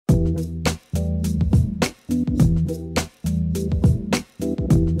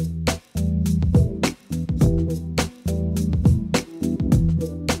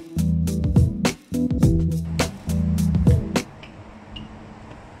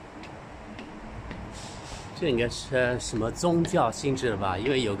这应该是什么宗教性质的吧？因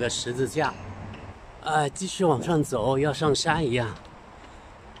为有个十字架。继续往上走，要上山一样。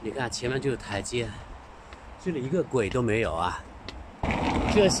你看前面就有台阶，这里一个鬼都没有啊。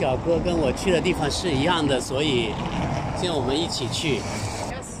这小哥跟我去的地方是一样的，所以现在我们一起去。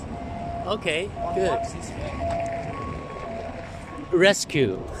Okay, good.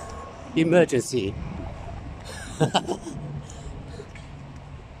 Rescue, emergency.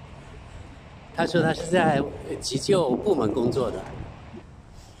 他说他是在急救部门工作的。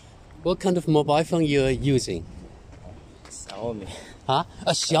What kind of mobile phone you are using? Xiaomi. 啊，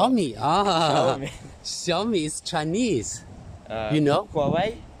小米啊 ，Xiaomi is Chinese. You know?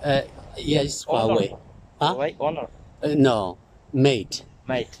 Huawei. Yes, Huawei. Huawei Honor. No, Mate.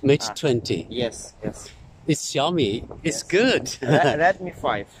 Mate. Mate 20. Yes, yes. It's Xiaomi. It's good. Redmi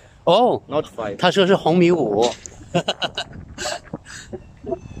 5. 哦 Not 5. 他说是红米5。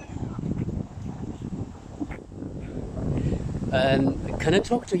Can I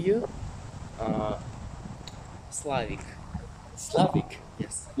talk to you? Slavic. Slavic.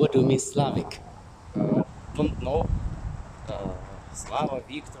 Yes. What do you mean Slavic? Don't know. Slava,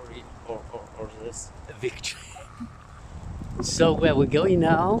 victory, or this. Victory. So where we going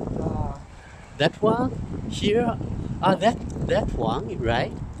now? That one? Here? That one,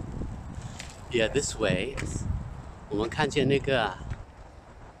 right? Yeah, this way. 我们看见那个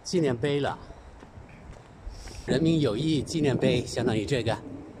纪念碑了。人民友谊纪念碑相当于这个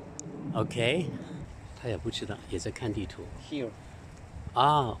 ，OK， 他也不知道，也在看地图。Here.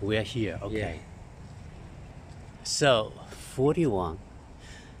 We're here. Okay. Yeah. So 41.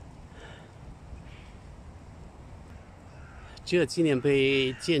 这个纪念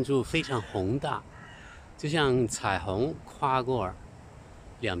碑建筑非常宏大，就像彩虹跨过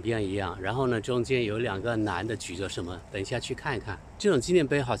两边一样。然后呢，中间有两个男的举着什么？等一下去看一看。这种纪念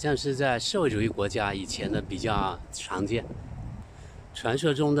碑好像是在社会主义国家以前的比较常见。传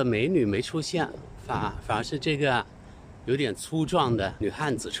说中的美女没出现，反而是这个有点粗壮的女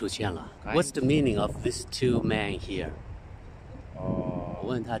汉子出现了。What's the meaning of these two men here? 我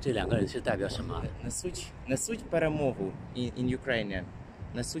问他这两个人是代表什么 Несуть перемогу in Ukrainian.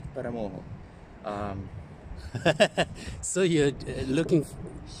 Несуть перемогу. So you're looking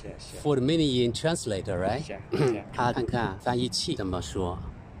for the meaning in translator, right? 他看看翻译器怎么说。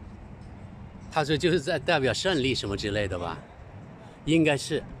他说就是在代表胜利什么之类的吧，应该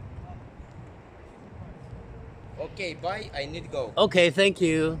是。Okay, bye. I need to go. Okay, thank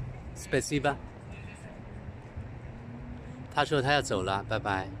you. Спасибо. 他说他要走了，拜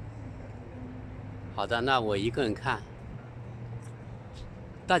拜。好的，那我一个人看。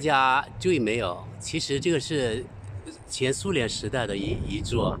大家注意没有？其实这个是前苏联时代的遗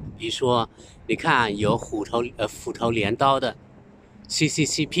作，比如说，你看有斧头镰刀的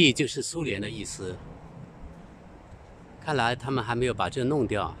 ，CCCP 就是苏联的意思。看来他们还没有把这弄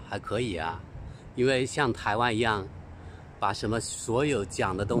掉，还可以啊。因为像台湾一样，把什么所有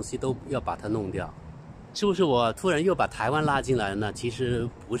讲的东西都要把它弄掉。是不是我突然又把台湾拉进来了呢？其实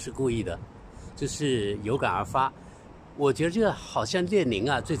不是故意的，就是有感而发。我觉得这个好像列宁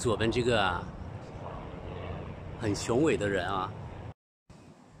啊，最左边这个很雄伟的人啊。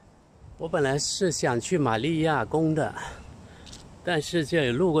我本来是想去玛利亚宫的，但是这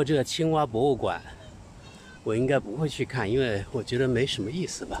里路过这个青蛙博物馆，我应该不会去看，因为我觉得没什么意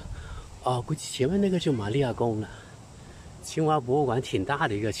思吧。估计前面那个就玛利亚宫了。青蛙博物馆挺大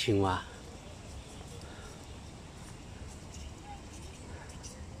的一个青蛙。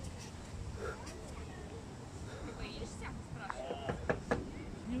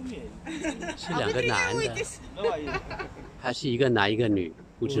是两个男的，还是一个男一个女？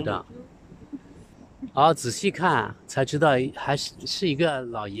不知道。仔细看才知道，还是一个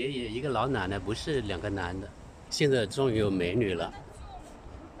老爷爷，一个老奶奶，不是两个男的。现在终于有美女了。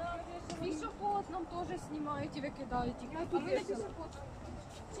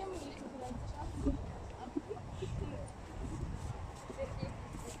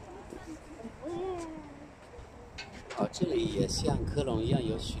这里也像科隆一样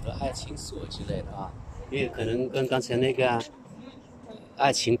有许多爱情锁之类的啊，因为可能跟刚才那个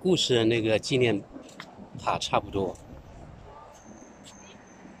爱情故事的那个纪念塔差不多。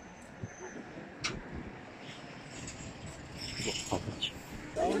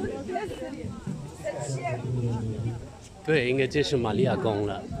对，应该这是玛利亚宫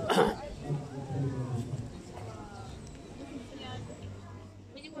了。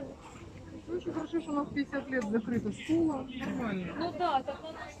Хорошо, что у нас 50 лет закрыто. Школа нормально. Ну да, так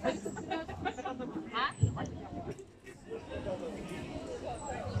он...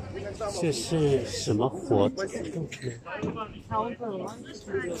 这是什么活动？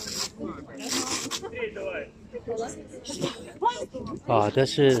哦，这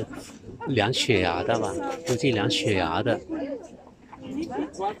是量血压的吧？估计量血压的。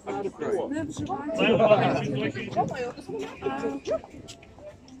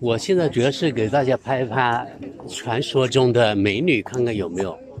我现在主要是给大家拍一拍传说中的美女，看看有没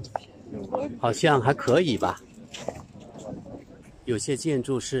有，好像还可以吧。有些建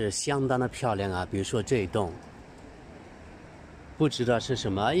筑是相当的漂亮啊，比如说这一栋，不知道是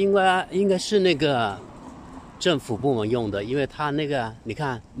什么，应该是那个政府部门用的，因为它那个你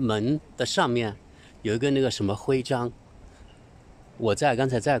看门的上面有一个那个什么徽章，我刚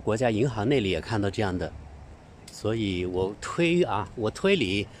才在国家银行那里也看到这样的，所以我推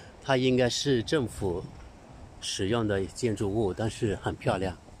理它应该是政府使用的建筑物，但是很漂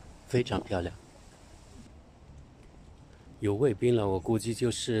亮，非常漂亮。有卫兵了，我估计就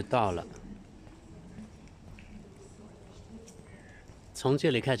是到了。从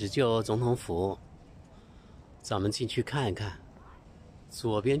这里开始就有总统府，咱们进去看一看。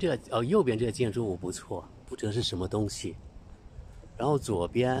右边这个建筑物不错，不知道是什么东西。然后左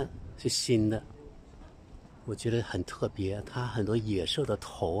边是新的，我觉得很特别，它很多野兽的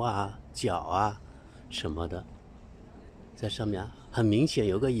头啊、脚啊什么的，在上面很明显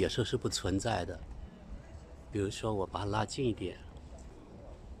有个野兽是不存在的。比如说，我把它拉近一点，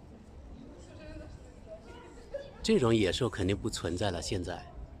这种野兽肯定不存在了。现在，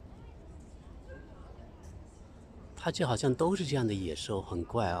它就好像都是这样的野兽，很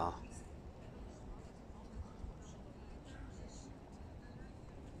怪啊。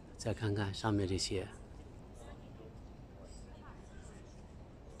再看看上面这些，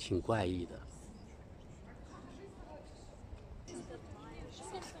挺怪异的。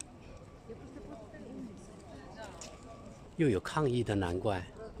又有抗议的，难怪。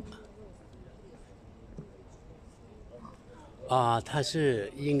啊，他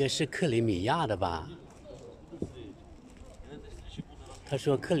应该是克里米亚的吧？他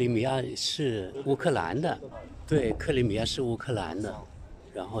说克里米亚是乌克兰的，对，克里米亚是乌克兰的。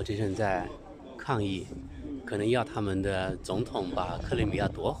然后这人在抗议，可能要他们的总统把克里米亚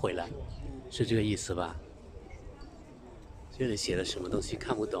夺回来，是这个意思吧？这里写的什么东西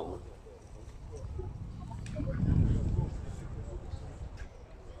看不懂。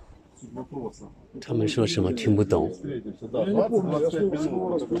他们说什么听不懂，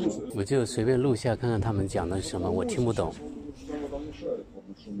我就随便录下看看他们讲的是什么，我听不懂。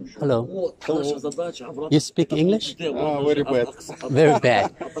Hello, you speak English? Very bad. Very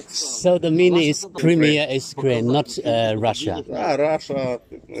bad. So the meaning is Crimea is Ukraine, not Russia. Russia.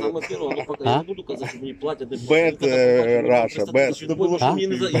 Huh? Bad Russia. Bad. Huh?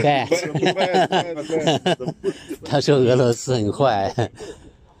 Bad. 他说俄罗斯很坏。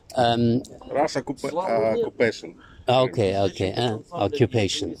Russia occupation. OK，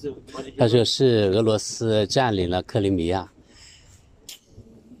 occupation。他说是俄罗斯占领了克里米亚。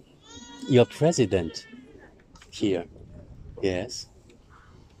Your president here, yes.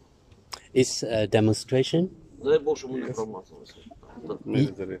 It's a demonstration.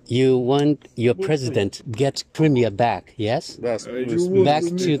 You want your president get Crimea back, yes? Back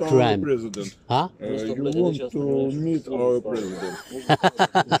to Crimea. Huh? You want to meet our president?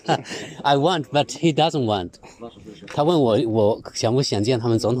 I want, but he doesn't want. 他问我想不想见他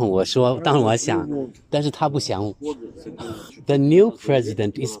们总统，我说当然我想，但是他不想。The new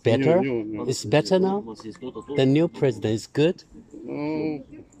president is better. Is better now. The new president is good.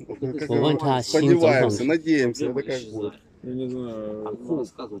 我问他新总统。Надеемся, это как будет.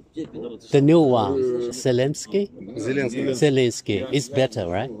 The new one, Selenskyj is better,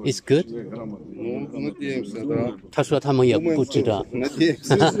 right? It's good. надеемся, да. 他说他们也不知道。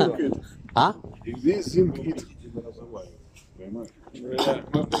Надеемся. 啊 They think it.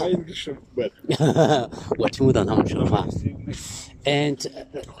 My English bad. 我听不懂他们说话。And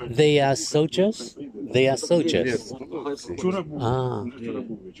they are soldiers. They are soldiers. Ah.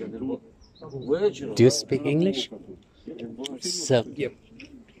 Do you speak English? So,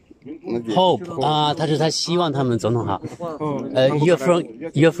 hope 啊，他说他希望他们总统好。You're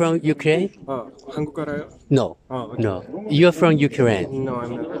from Ukraine? 한국가라요? No, no. You're from Ukraine? No,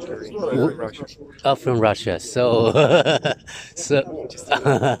 I'm not from Russia. Oh, from Russia. So,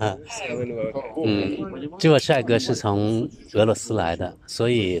 这位帅哥是从俄罗斯来的，所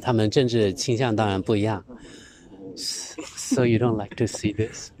以他们政治倾向当然不一样。So you don't like to see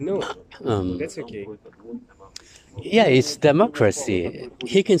this? No, that's okay. Yeah, it's democracy.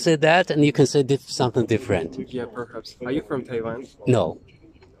 He can say that, and you can say something different. Yeah, perhaps. Are you from Taiwan? No,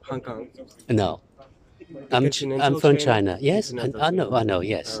 Hong Kong? no. Continental from China? China. Yes, Continental I know.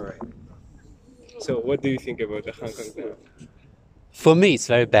 Yes. All right. So what do you think about the Hong Kong now? For me, it's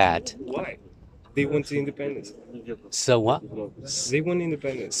very bad. Why? They want independence. So what? They want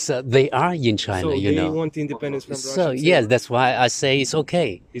independence. So they are in China, So you they know. want independence from So Russia. yes, that's why I say it's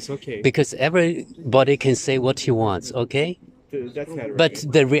okay. It's okay. Because everybody can say what he wants, okay? That's not right. But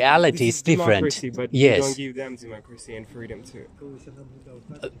the reality This is different. democracy, but you Yes. don't give them democracy and freedom too.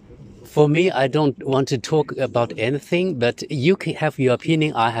 For me, I don't want to talk about anything, but you can have your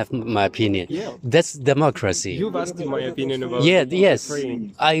opinion, I have my opinion. Yeah. That's democracy. You've asked me my opinion about Yeah, yes.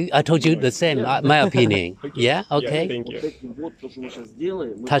 freeing. I told you the same, my opinion. Yeah, Yeah, okay. thank you.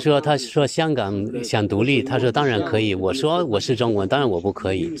 他说香港想独立，他说当然可以。我说我是中国人，当然我不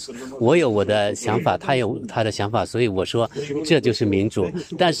可以。我有我的想法，他有他的想法，所以我说这就是民主。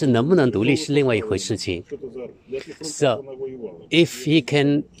但是能不能独立是另外一回事情。So if he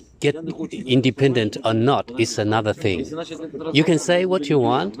can get independent or not is another thing. You can say what you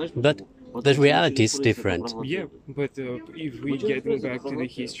want, but the reality is different. Yeah, but if we getting back to the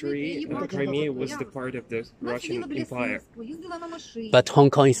history, Crimea was the part of the Russian Empire. But Hong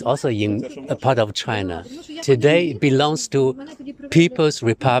Kong is also in a part of China. Today it belongs to People's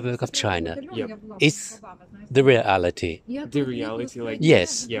Republic of China. Yep. It's the reality. The reality, like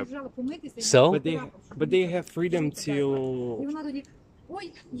Yes. Yep. So But they have freedom till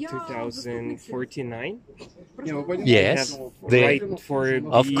 2049. yes, they Right for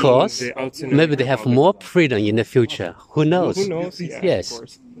of being course the autonomous maybe they have republic. more freedom in the future. Who knows? Who knows? Yeah, Yes. Of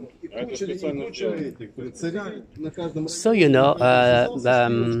course. So you know,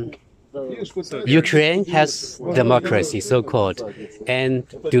 Ukraine has democracy, so-called. And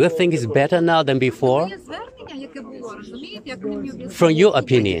do you think it's better now than before? From your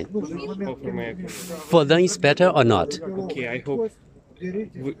opinion, Oh, for my opinion. for them it's better or not? Okay, I hope.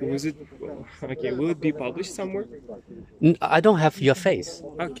 Was it okay? Will it be published somewhere? I don't have your face.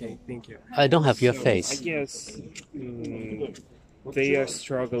 Okay, thank you. I don't have your I face. guess they are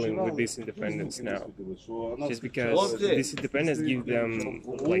struggling with this independence now, just because this independence gives them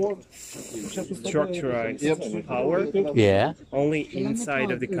like structured power Yeah. only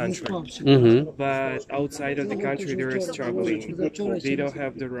inside of the country. Mm-hmm. But outside of the country, they are struggling. They don't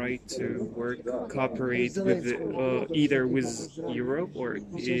have the right to work, cooperate with either with Europe or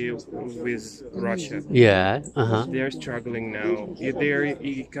with Russia. Yeah. Uh-huh. They are struggling now. Their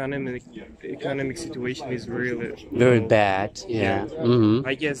economic situation is really Very low. bad. Yeah. Mm-hmm.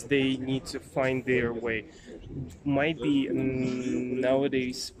 I guess they need to find their way. Might be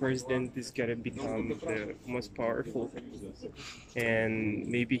nowadays president is gonna become the most powerful, and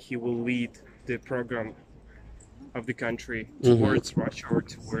maybe he will lead the program of the country towards Russia or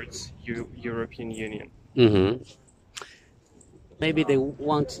towards European Union. Mm-hmm. Maybe they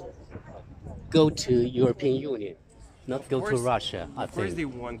want go to European Union, not go to course- Russia. I Of course think. they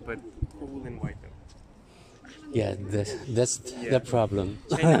want, but who will invite them? Yeah, that's Yeah. the problem.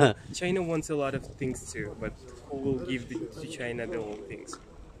 China wants a lot of things too, but who will give to China the own things?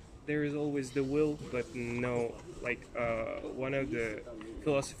 There is always the will, but no. Like one of the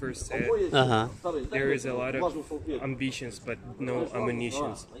philosophers said, Uh-huh. there is a lot of ambitions, but no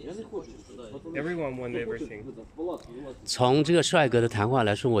ammunitions. Everyone wants everything. 从这个帅哥的谈话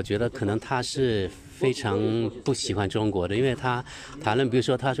来说，我觉得可能他是非常不喜欢中国的，因为他谈论，比如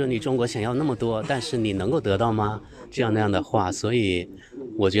说他说你中国想要那么多，但是你能够得到吗？这样那样的话，所以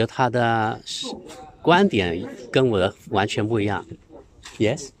我觉得他的观点跟我的完全不一样。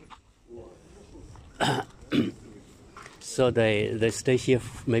Yes. So they stay here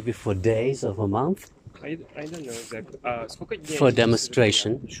maybe for days or for a month I don't know exactly. Сколько дней? for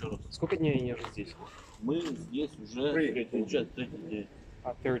demonstration. Сколько дней они здесь? Мы здесь уже, получается, третий день.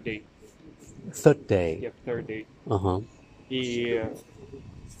 Third day. Third day. Yep, third day. Uh-huh. И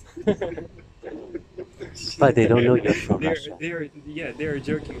But they don't know you're from Russia. they're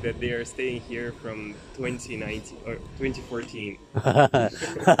joking that they are staying here from 2019 or 2014.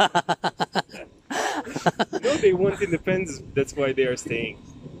 No, they want independence. That's why they are staying.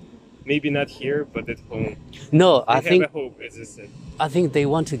 Maybe not here, but at home. No, They have a hope, as I said. I think they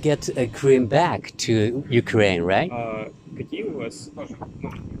want to get Korean back to Ukraine, right? Какие у вас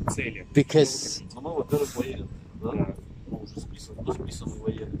цели? Because Ну, мы, во-первых, военные, да? Мы уже списаны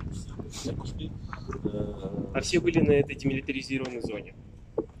военные. Все пошли. А все были на этой демилитаризированной зоне.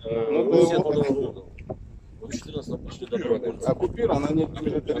 Мы все туда года. В 14-м пошли добровольцы. Оккупирована, она не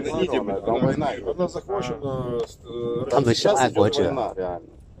демилитаризирована, там война. Она захвачена. Там Сейчас война, идет Гоча. война, реально.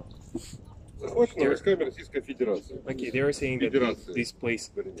 Захвачена войсками Российской Федерации. Okay, they are saying that this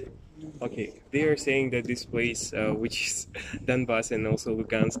place. Okay, they are saying that this place, which is Donbass and also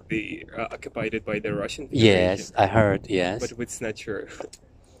Lugansk, they are occupied by the Russian Federation. Yes, I heard. Yes. But it's not sure.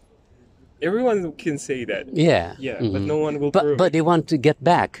 Everyone can say that. Yeah. Yeah, but no one will prove But it. they want to get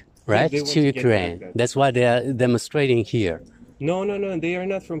back, right, they want to to get Ukraine. back. That's why they are demonstrating here. No, they are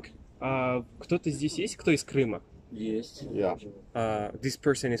not from. Кто-то здесь есть, кто из Крыма? Есть. Я. This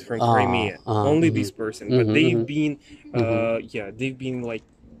person is from Crimea. Only this person, but they've been, they've been like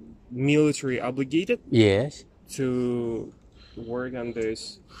military obligated Yes. to work on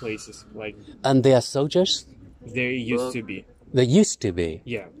those places. Like And they are soldiers? they used to be, They used to be.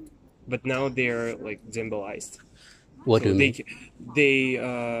 yeah, but now they're like demobilized. What do you mean? They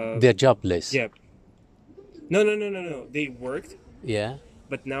They're jobless. yeah. No. They worked, Yeah.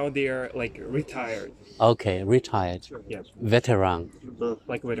 but now they are like retired. Okay, retired. Yeah, Veteran.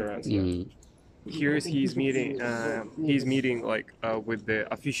 like veterans. Yeah. Here's he's meeting. He's meeting like with the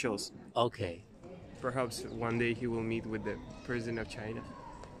officials. Okay. Perhaps one day he will meet with the president of China.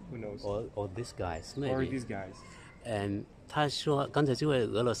 Who knows? Or these guys, Or maybe. these guys. 他说，刚才这位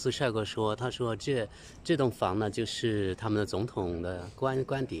俄罗斯帅哥说，他说这栋房呢，就是他们的总统的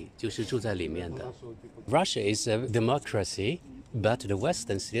官邸，就是住在里面的。Russia is a democracy, but the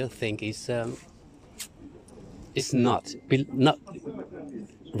Western still think it's not.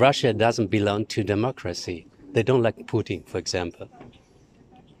 Russia doesn't belong to democracy. They don't like Putin, for example.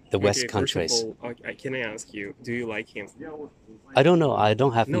 The West countries. First of all, can I ask you, do you like him? I don't know. I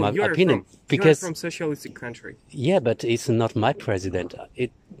don't have No, my you are opinion because you're from socialistic country. Yeah, but it's not my president.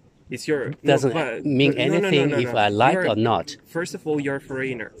 It It's your doesn't mean anything if I like or not. First of all, you're a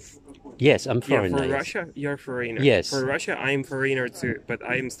foreigner. Yes, I'm Yeah, foreigner. for yes. Russia, you're a foreigner. Yes. For Russia, I'm foreigner too, but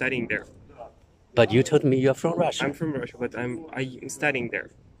I'm studying there. But you told me you're from Russia. I'm from Russia, but I'm studying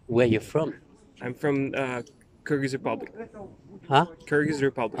there. Where you from? I'm from Kyrgyz Republic. Huh? Kyrgyz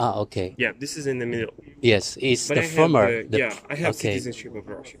Republic. Ah, okay. Yeah, this is in the middle. Yes, it's But the I have former. I have okay. citizenship of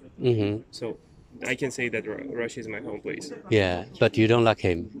Russia, Mm-hmm. so I can say that Russia is my home place. Yeah, but you don't like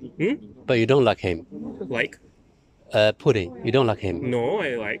him. Hmm? But you don't like him. Like? Pudding. You don't like him. No,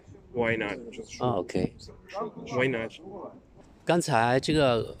 I like. Why not? Oh, okay. Why not? 刚才这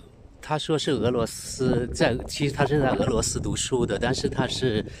个他说是俄罗斯其实他是在俄罗斯读书的，但是他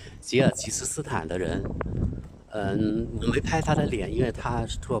是吉尔吉斯斯坦的人。我没拍他的脸，因为他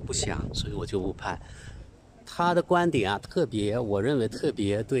说不想，所以我就不拍。他的观点啊，我认为特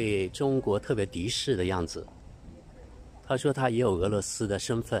别对中国特别敌视的样子。他说他也有俄罗斯的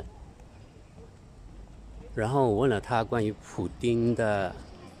身份。然后我问了他关于普丁的，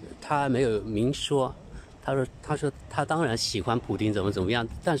他没有明说。他说他当然喜欢普丁怎么样，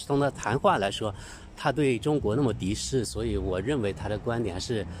但是从他谈话来说，他对中国那么敌视，所以我认为他的观点还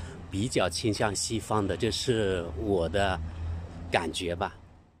是比较倾向西方的，这是我的感觉吧。